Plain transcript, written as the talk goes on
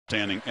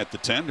standing at the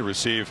 10 to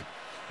receive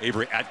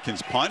Avery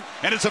Atkins' punt.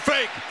 And it's a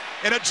fake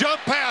and a jump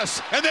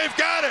pass, and they've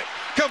got it.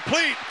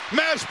 Complete.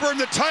 Mashburn,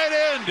 the tight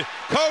end.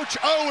 Coach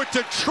O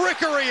to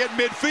trickery at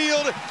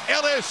midfield.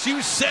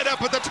 LSU set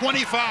up at the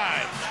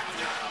 25.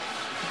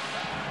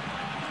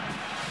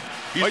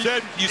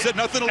 You said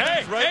nothing to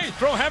lose, right? Hey,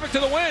 throw havoc to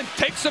the wind.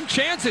 Take some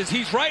chances.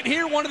 He's right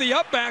here, one of the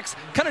upbacks.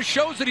 Kind of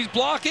shows that he's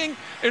blocking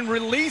and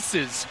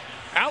releases.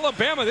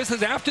 Alabama, this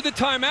is after the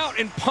timeout,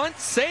 and punt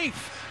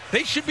safe.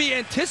 They should be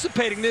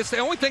anticipating this. The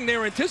only thing they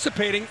were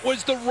anticipating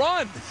was the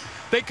run.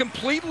 They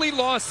completely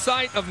lost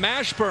sight of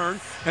Mashburn,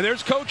 and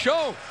there's Coach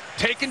O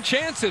taking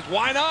chances.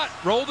 Why not?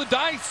 Roll the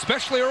dice,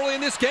 especially early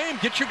in this game.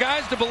 Get your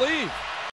guys to believe.